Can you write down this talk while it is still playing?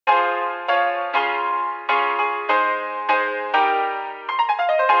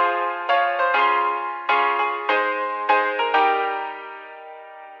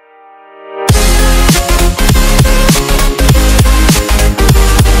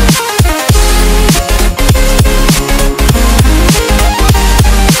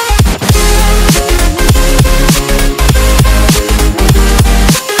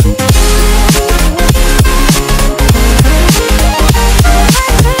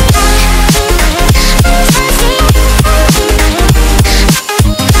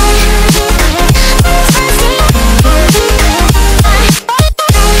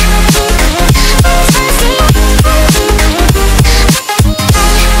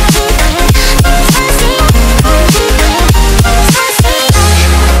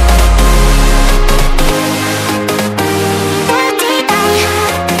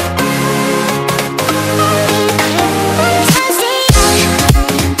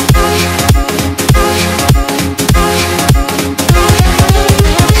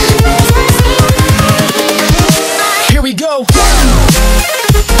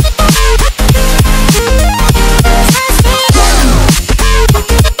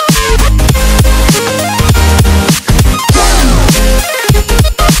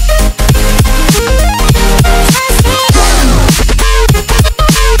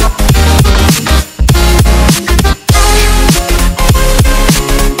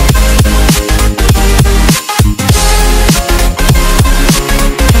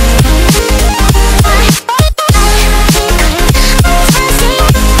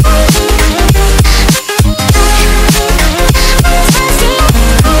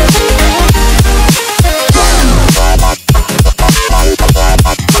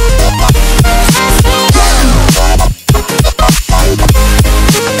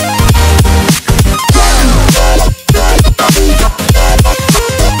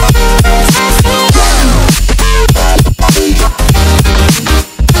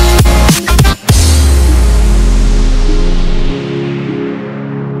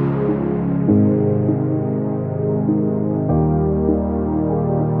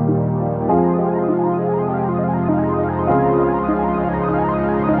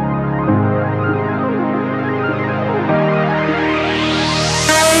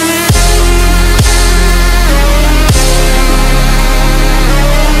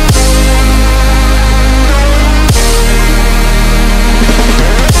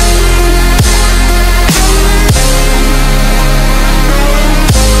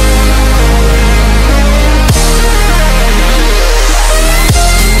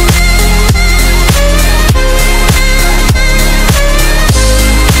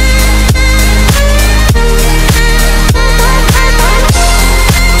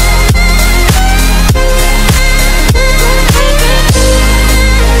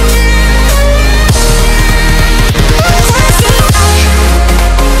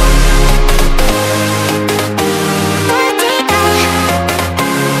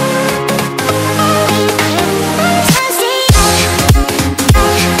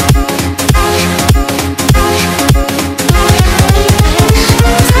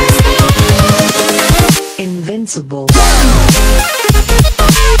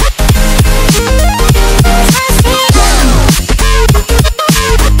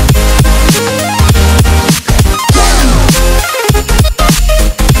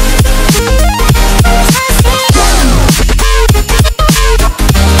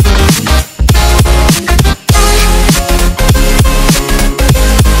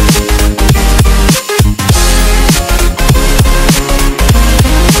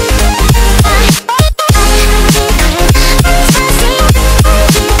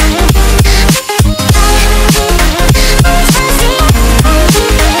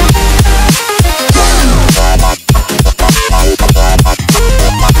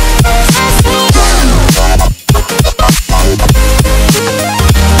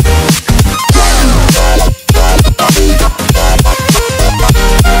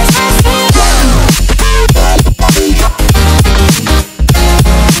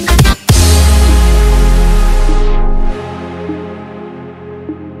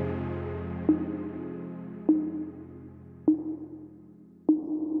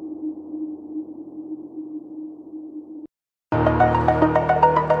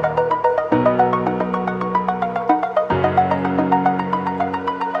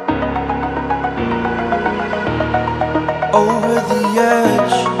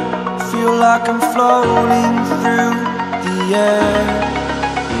feel like I'm floating through the air.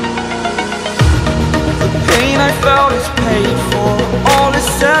 The pain I felt is paid for, all is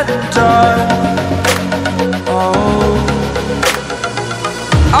said and done. Oh,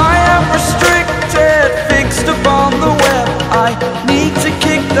 I am restricted, fixed upon the web. I need to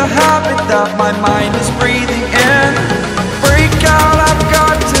kick the habit that my mind is breathing in. Break out, I've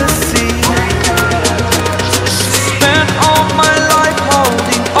got to see. Spent all my life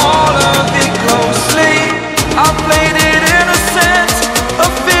holding all of it closely. I played it innocent, a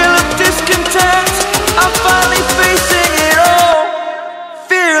feel of discontent. I'm finally facing it all,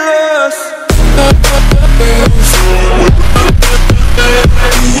 fearless.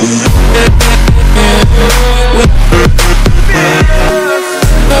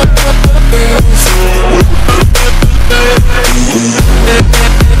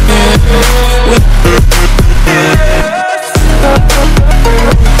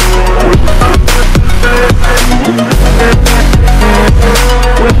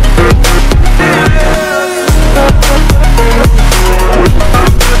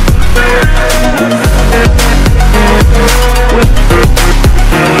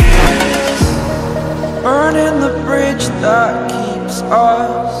 Burning the bridge that keeps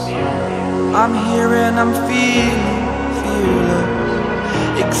us. I'm here and I'm feeling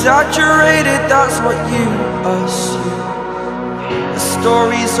fearless. Exaggerated, that's what you assume. The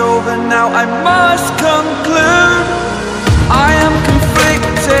story's over now, I must conclude. I am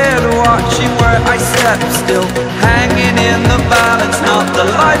conflicted, watching where I step still, hanging in the balance. Not the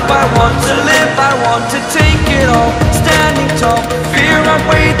life I want to live, I want to take it all. Standing tall, fear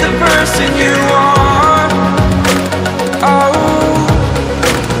outweighed the person you are. Oh,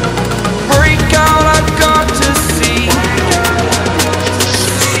 break out, I've got to see.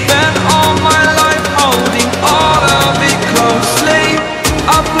 Spent all my life holding all of it closely.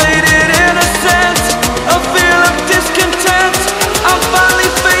 I played it innocent, a feel of discontent. I'm finally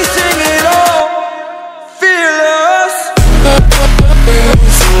facing it all, fearless.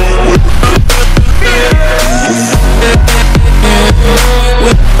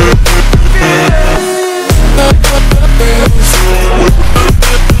 Fearless.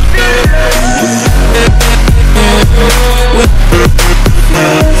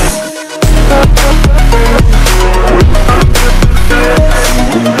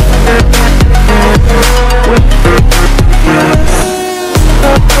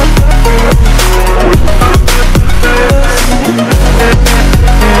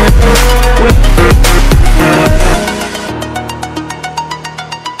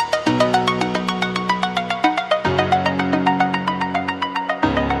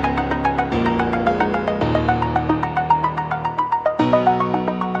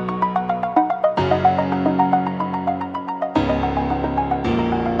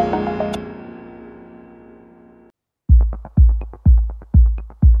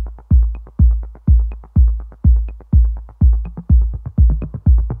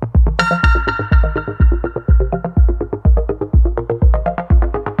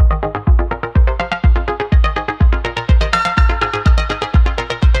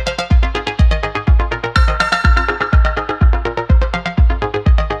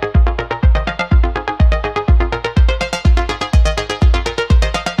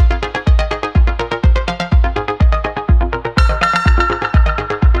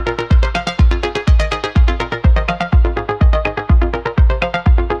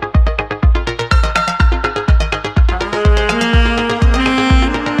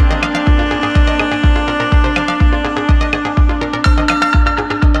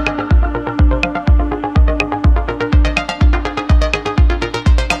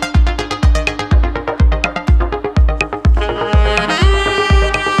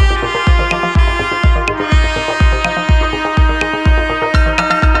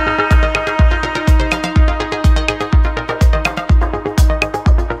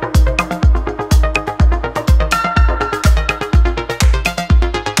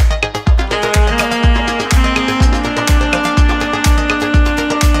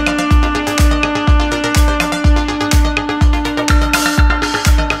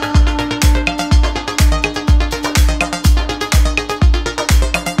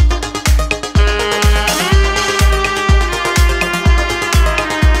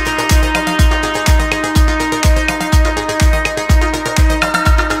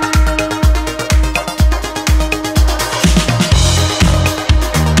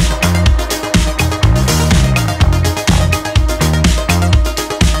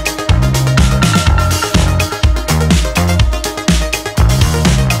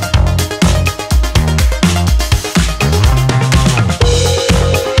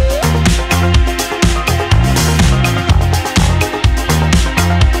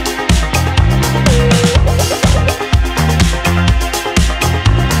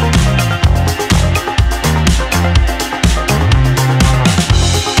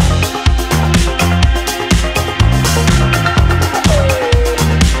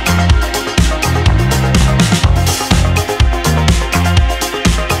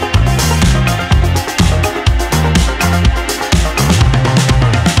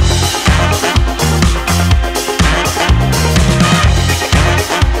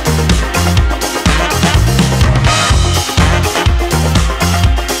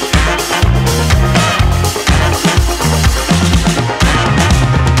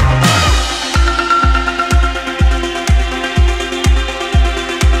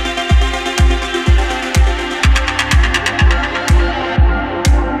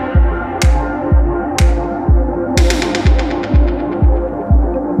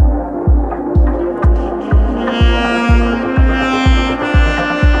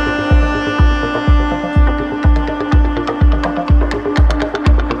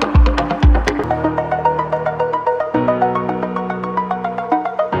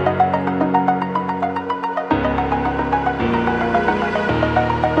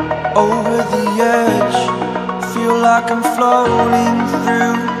 over the edge. Feel like I'm floating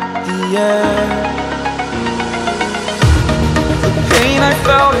through the air. The pain I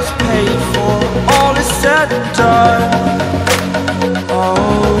felt is paid for, all is said and done.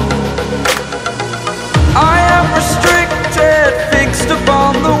 Oh, I am restricted, fixed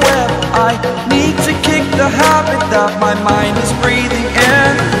upon the web. I need to kick the habit that my mind is breathing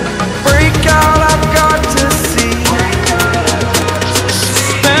in. Break out, I've got to see.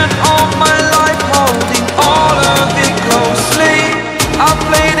 Spent all my life holding all of it closely. I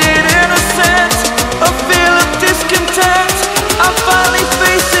played it innocent, a feel of discontent. I'm finally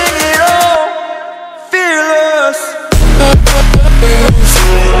facing it all, fearless. Fearless.